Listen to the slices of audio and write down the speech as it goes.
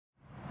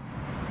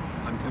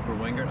I'm Cooper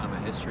Wingert. I'm a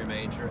history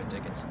major at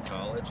Dickinson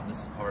College, and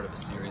this is part of a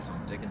series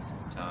on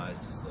Dickinson's ties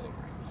to slavery.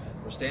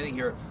 We're standing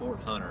here at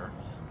Fort Hunter,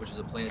 which is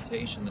a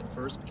plantation that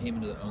first came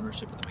into the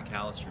ownership of the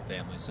McAllister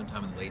family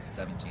sometime in the late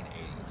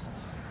 1780s.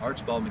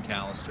 Archibald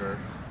McAllister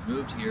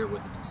moved here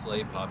with an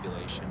enslaved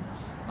population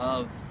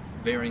of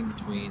varying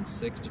between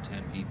 6 to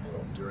 10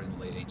 people during the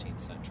late 18th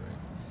century.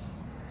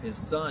 His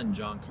son,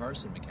 John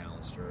Carson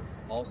McAllister,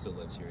 also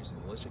lives here. He's a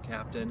militia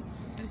captain,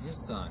 and his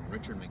son,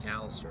 Richard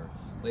McAllister,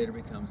 later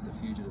becomes the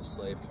Fugitive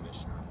Slave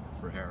Commissioner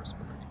for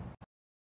Harrisburg.